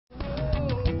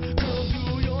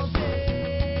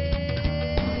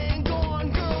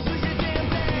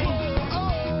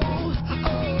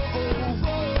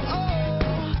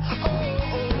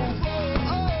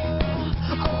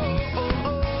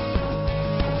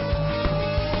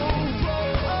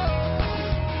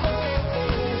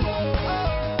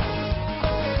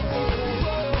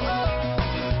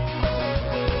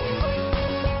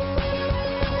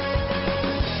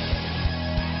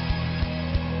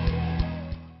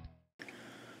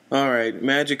Alright,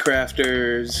 Magic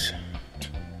Crafters.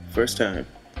 First time.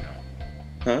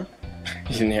 Huh?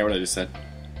 You didn't hear what I just said?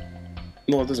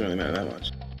 Well, it doesn't really matter that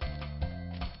much.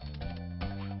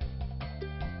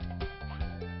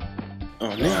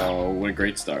 Oh, no. Oh, what a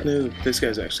great start. No, this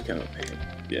guy's actually kind of a pain.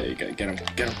 Yeah, you gotta get him.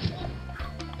 Get him.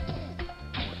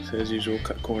 So as usual,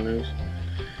 cut corners.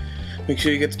 Make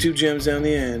sure you get the 2 gems down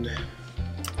the end.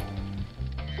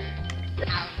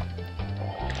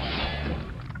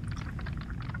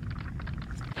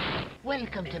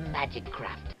 Welcome to Magic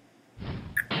Craft.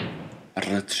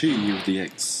 Retrieve the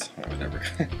eggs. Or whatever.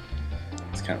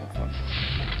 It's kind of fun.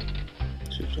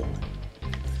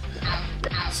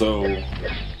 So...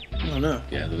 Oh, no.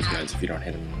 Yeah, those guys, if you don't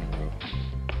hit them in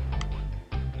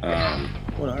a row.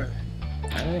 What are they?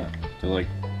 I don't know. They're like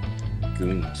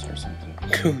goons or something.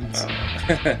 Goons.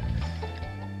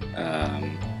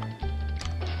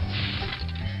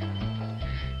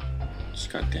 Just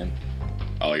goddamn.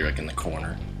 Oh, you're like in the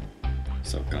corner.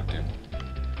 So goddamn.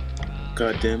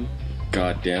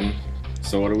 Goddamn.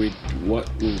 So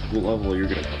what level are you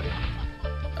gonna play?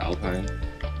 Alpine?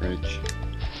 Ridge?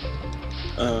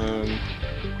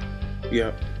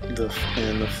 Yep. The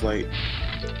flight.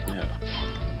 Yeah.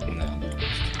 No.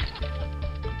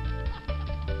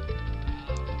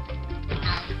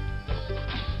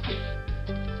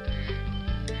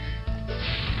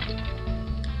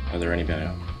 Are there any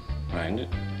behind it?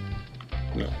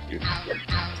 No. You're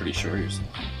pretty sure yourself.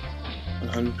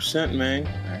 100%, man.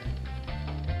 Alright.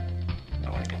 I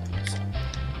want to get those.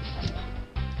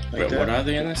 Like Wait, that. what are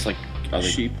they in this? Like, are they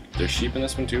Sheep. They're sheep in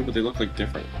this one too, but they look like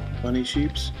different. Bunny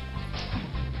sheeps.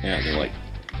 Yeah, they're like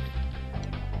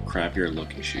crappier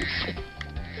looking sheep.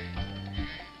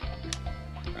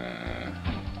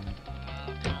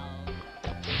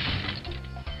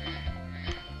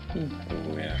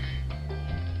 Oh yeah.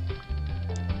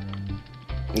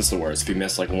 This is the worst. If you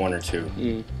miss like 1 or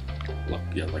 2, look,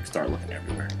 yeah, like start looking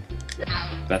everywhere.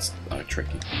 That's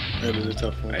tricky. That is a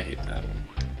tough one. I hate that one.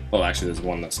 Well, actually, there's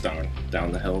one that's down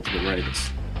the hill to the right. It's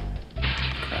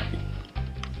crappy.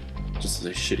 Just a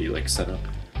shitty like setup.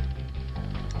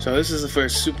 So this is the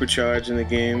first supercharge in the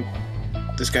game.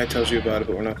 This guy tells you about it,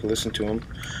 but we're not going to listen to him.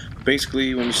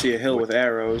 Basically, when you see a hill with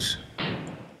arrows,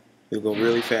 you'll go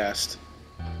really fast.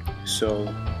 So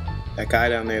that guy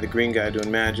down there, the green guy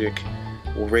doing magic,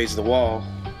 will raise the wall,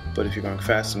 but if you're going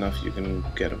fast enough, you can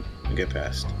get him and get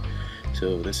past.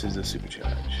 So this is the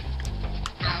supercharge.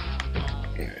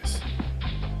 Nice.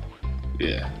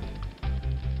 Yeah.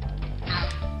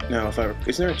 Now,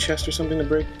 isn't there a chest or something to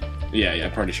break? Yeah,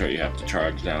 I'm pretty sure you have to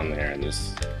charge down there, and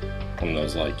there's one of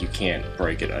those, like, you can't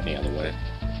break it any other way.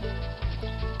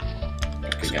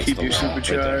 So keep your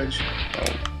supercharge.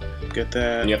 Oh. Get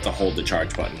that. And you have to hold the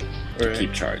charge button to Right.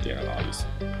 keep charge, obviously.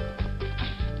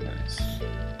 Nice.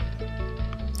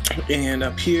 And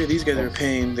up here, these guys are a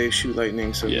pain. They shoot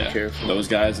lightning, so be careful. Those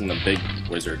guys and the big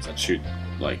wizards that shoot,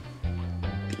 like,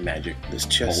 magic. This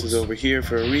chest is bolts. over here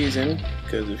for a reason,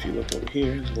 because if you look over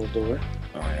here, there's a little door.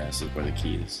 Oh, yeah, this is where the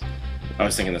key is. I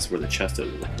was thinking that's where the chest is.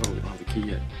 Like, oh, we don't have the key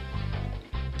yet.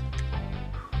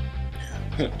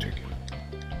 Tricky.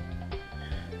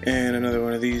 And another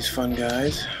one of these fun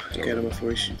guys. Get him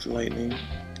before he shoots lightning.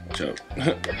 Joke.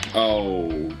 Oh,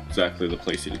 exactly the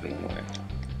place you didn't want to land.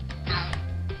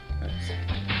 Nice.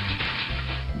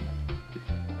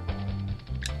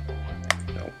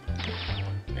 Nope.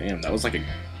 Damn, that was like it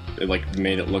like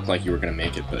made it look like you were gonna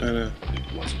make it, but I know.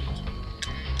 it wasn't.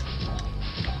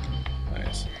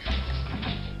 Nice.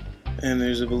 And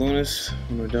there's a balloonist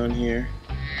when we're done here.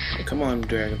 Oh, come on,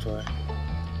 dragonfly.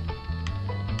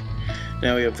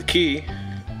 Now we have the key,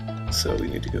 so we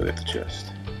need to go get the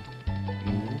chest.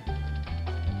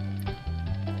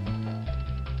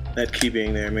 That key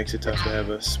being there makes it tough to have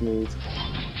a smooth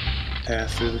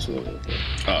path through this level.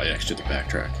 Oh yeah, just to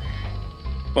backtrack.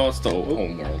 Well, it's the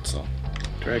home world, so.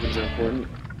 Dragons are important.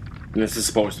 And this is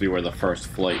supposed to be where the first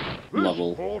flight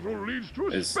level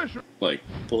is, like,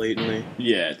 Blatantly.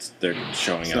 yeah, they're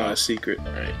showing It's out. not a secret,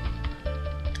 Right.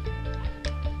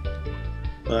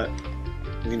 but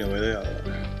we know where they all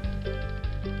are.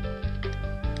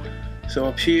 So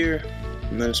up here,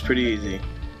 and then it's pretty easy.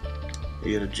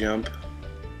 You gotta jump,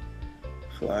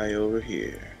 fly over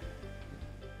here,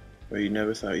 where you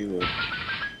never thought you would.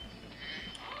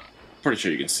 Pretty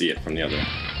sure you can see it from the other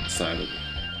side of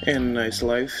And a nice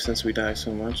life, since we die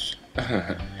so much.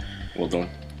 it. Well, don't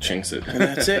jinx it. And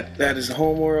that's it. That is the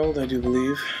home world, I do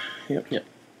believe. Yep.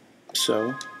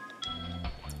 So,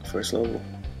 first level,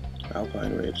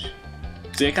 Alpine Ridge.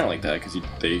 See, I kind of like that because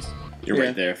you're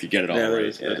right there if you get it all Yeah,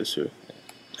 right. that is true.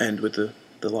 And with the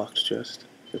locked chest.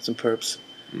 Get some perps.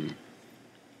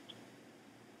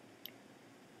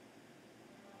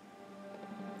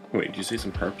 Wait, did you say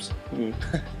some perps? Mm.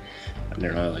 And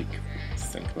then I like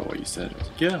think about what you said. I was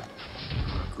like, yeah,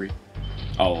 agree.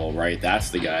 Oh, right, that's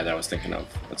the guy that I was thinking of.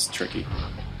 That's tricky.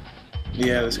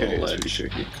 Yeah, this guy Little is ledge. pretty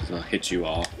tricky. Because it'll hit you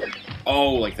all.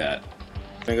 Oh, like that.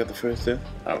 I got the first death.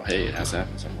 Oh, hey, it has to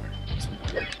happen somewhere.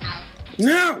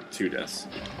 No! 2 deaths.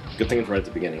 Good thing it's right at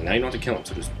the beginning. Now you don't have to kill him,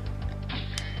 so just...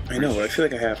 I know, but I feel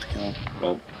like I have to kill him.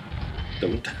 Well,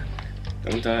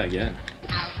 don't die again.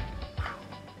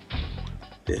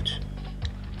 Bitch.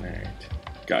 Alright.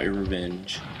 Got your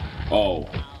revenge. Oh.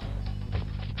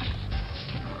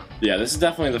 Yeah, this is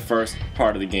definitely the first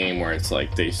part of the game where it's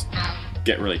like they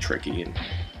get really tricky and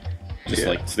just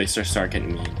like they start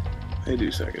getting mean. They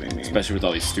do start getting mean. Especially with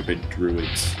all these stupid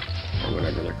druids or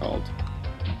whatever they're called.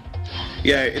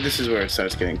 Yeah, this is where it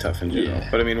starts getting tough in general. Yeah.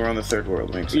 But I mean, we're on the third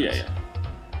world, makes sense. Yeah.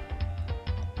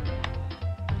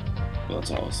 Well,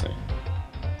 that's all I'll say.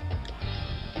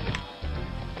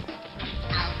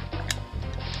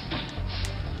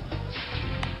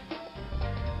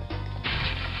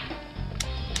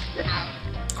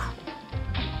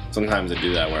 Sometimes I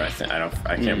do that where I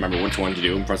can't remember which one to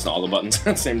do. I'm pressing all the buttons at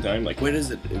the same time. Like, what is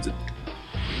it? Is it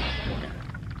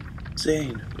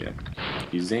Zane? Yeah,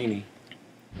 he's zany.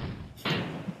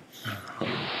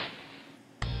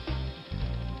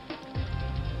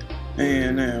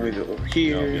 And now we go over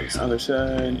here, Oh, other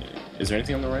side. Is there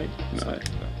anything on the right? No. Side?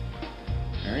 No.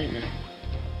 All right, man.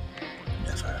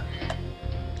 Never.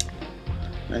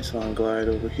 Nice long glide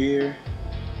over here.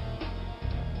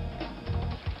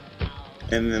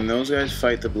 And then those guys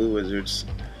fight the blue wizards.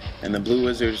 And the blue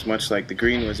wizards, much like the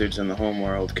green wizards in the home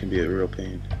world, can be a real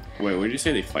pain. Wait, what did you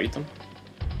say? They fight them?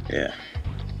 Yeah.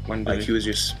 When Like he was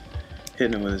just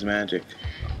hitting them with his magic.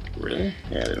 Really?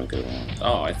 Yeah, they don't get along.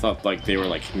 Oh, I thought like they were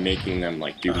like making them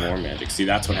like do more magic. See,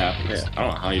 that's what happens. Yeah. I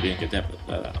don't know how you didn't get that.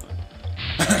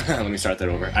 Let me start that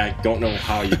over. I don't know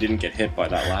how you didn't get hit by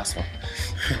that last one.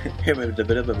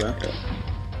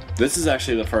 This is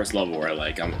actually the first level where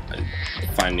like I'm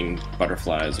finding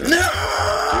butterflies or...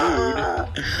 No!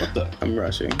 Dude, what the... I'm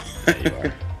rushing. There you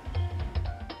are.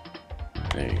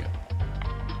 There you go.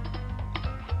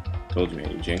 Told you, man,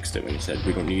 you jinxed it when you said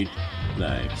we don't need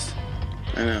lives.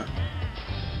 I know.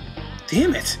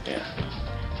 Damn it! Yeah.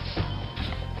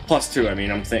 Plus, too, I mean,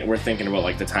 we're thinking about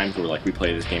like the times where like we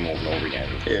play this game over and over again.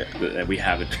 Yeah. That we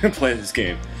haven't played this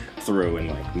game through in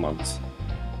like months.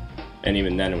 And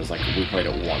even then, it was like we played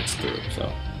it once through, so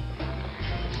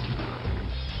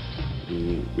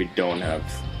we don't have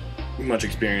much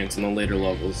experience in the later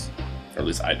levels, or at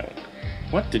least I don't.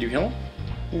 What? Did you kill him?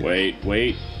 Yeah.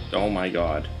 Wait! Oh my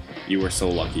God! You were so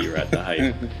lucky you were at the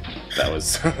height. That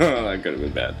was that could have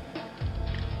been bad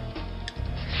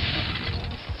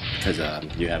because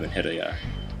you haven't hit a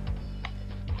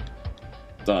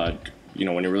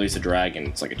when you release a dragon,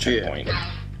 it's like a checkpoint.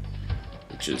 Yeah.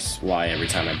 Which is why every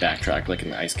time I backtrack, like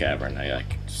in the ice cavern, I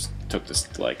like just took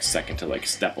this like second to like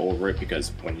step over it,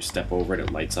 because when you step over it,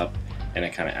 it lights up, and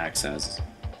it kind of acts as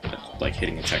like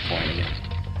hitting a checkpoint again.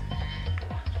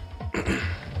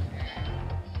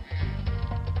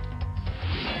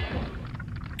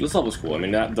 This level's cool. I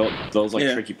mean, those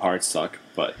like tricky parts suck,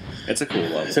 but it's a cool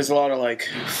level. There's a lot of like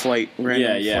flight,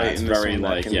 random flight. It's very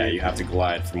like you have to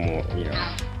glide from a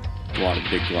lot of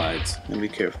big glides. And be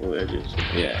careful with edges.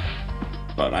 Yeah.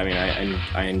 But I mean,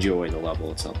 I enjoy the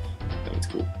level itself. I think it's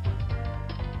cool.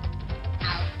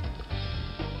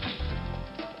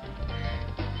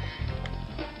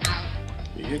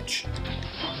 Bitch.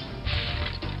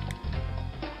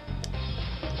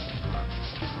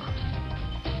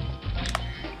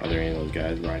 Are there any of those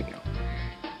guys right now?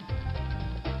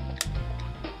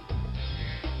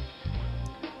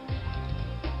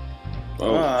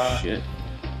 Oh shit!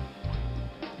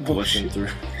 Glitching through.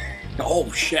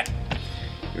 Oh shit!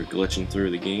 You're glitching through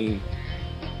the game.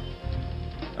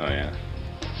 Oh yeah.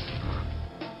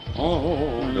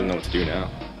 Oh, I don't know what to do now.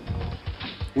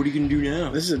 What are you gonna do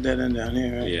now? This is a dead end down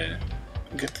here, right? Yeah.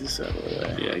 Get this out of the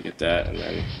way. Yeah, get that, and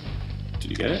then... Did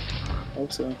you get it?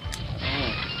 Hope so.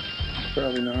 Oh.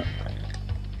 Probably not.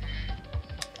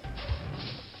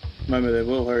 Remember, they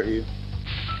will hurt you.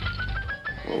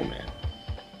 Whoa, man.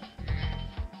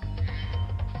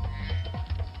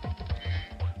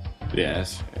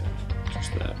 Yes. Yeah,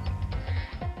 just that.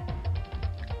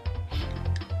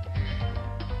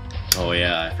 Oh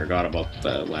yeah, I forgot about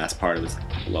the last part of this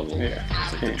level. Yeah.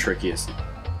 It's like the trickiest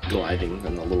gliding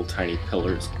on the little tiny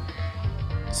pillars.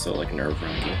 It's so like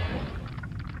nerve-wracking.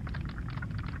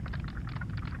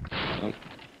 Oh.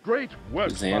 Great work,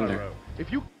 Spyro.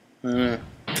 If you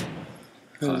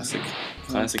Classic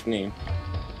name.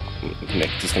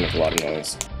 Just gonna make a lot of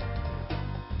noise.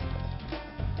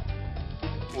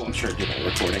 I'm sure people are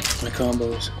recording. My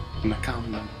combos. My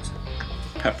combos.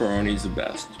 Pepperoni's the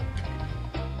best.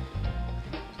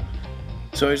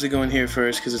 So I usually go in here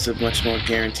first because it's a much more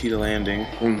guaranteed landing.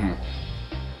 Mm-hmm.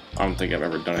 I don't think I've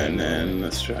ever done it. And then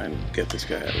let's try and get this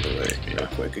guy out of the way real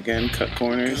quick. Again, cut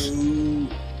corners.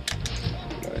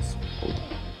 Nice.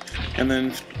 And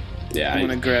then Yeah, I'm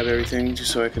going to grab everything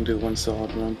just so I can do one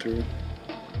solid run through.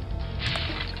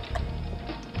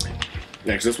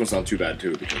 Yeah, because this one's not too bad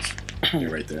too because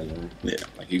you're right there. Yeah.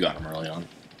 Like you got him early on.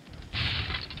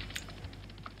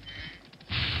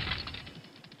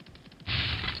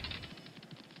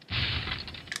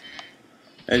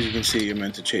 As you can see, you're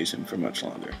meant to chase him for much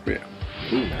longer. Yeah.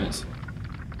 Ooh, nice.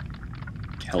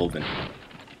 Kelvin.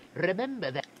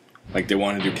 Remember that. Like they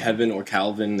wanted to do Kevin or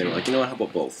Calvin. They were like, you know what? How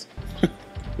about both?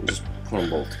 We'll just put them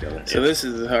both together. So this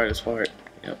is the hardest part.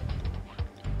 Yep.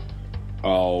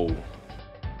 Oh.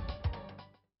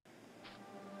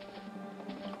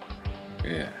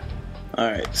 Yeah.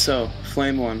 Alright, so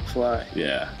Flame 1, fly.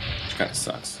 Yeah. Which kind of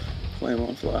sucks. Flame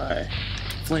 1, fly.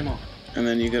 Flame on. And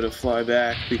then you gotta fly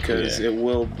back because it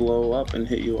will blow up and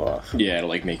hit you off. Yeah, it'll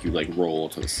like make you like roll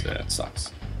to the it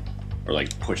sucks. Or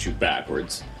like push you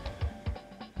backwards.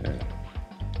 Yeah.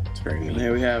 It's very And neat.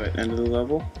 there we have it, end of the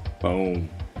level. Boom.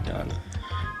 Done.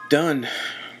 Done.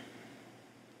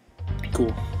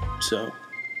 Cool. So,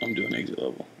 I'm doing exit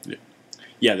level. Yeah.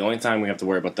 Yeah, the only time we have to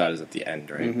worry about that is at the end,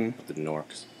 right? Mhm. With the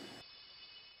Norks.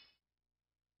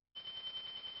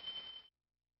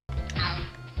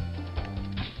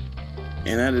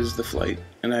 And that is the flight.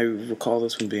 And I recall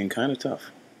this one being kind of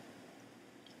tough.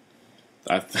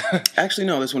 Actually,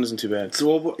 no, this one isn't too bad.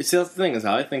 So, well, see, that's the thing is,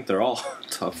 I think they're all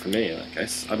tough for me. Like,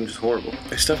 I'm just horrible.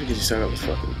 It's tough because you start out with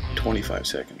fucking 25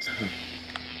 seconds.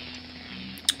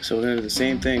 So we're gonna do the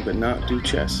same thing, but not do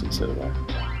chess instead of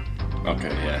arms. Okay,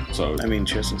 yeah. So, I mean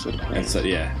chess instead of and planes. so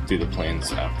yeah, do the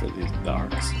planes after the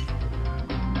arcs.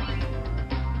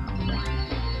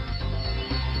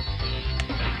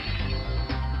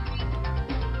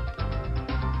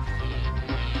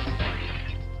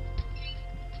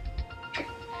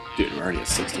 Dude, we're already at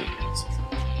 16 minutes.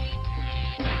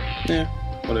 Yeah,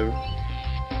 whatever.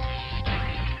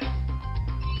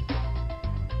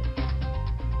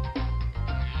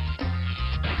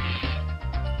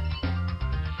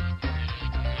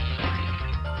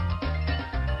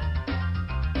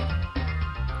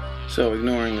 So,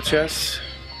 ignoring the chess,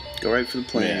 go right for the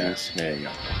planes. Yeah, there you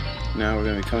go. Now we're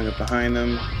going to be coming up behind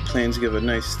them. Planes give a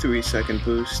nice 3-second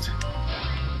boost.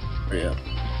 Yeah.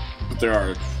 But there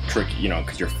are tricky, you know,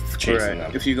 because you're chasing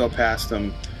them. If you go past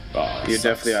them, you're sucks.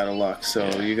 definitely out of luck. So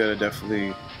Yeah. you got to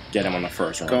definitely Get him on the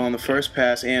first round. go on the first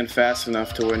pass and fast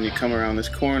enough to when you come around this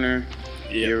corner,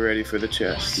 Yep. you're ready for the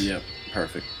chest. Yep,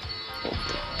 perfect.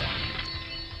 Hopefully.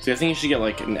 See, I think you should get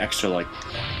like an extra like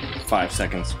 5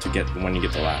 seconds to get when you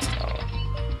get the last one.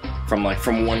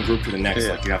 From one group to the next,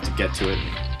 Yeah. like you have to get to it.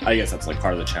 I guess that's like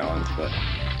part of the challenge, but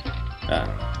I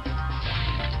don't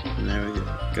know. And there we go.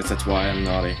 Guess that's why I'm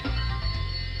not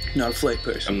Not a flight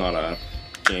person. not a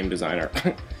game designer.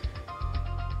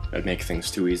 I'd make things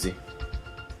too easy.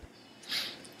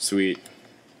 Sweet.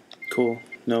 Cool.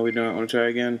 No, we don't want to try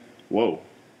again. Whoa.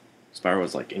 Spyro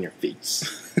was like in your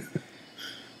face.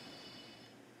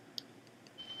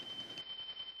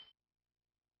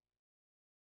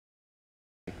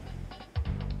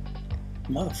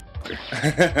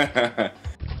 Motherfucker.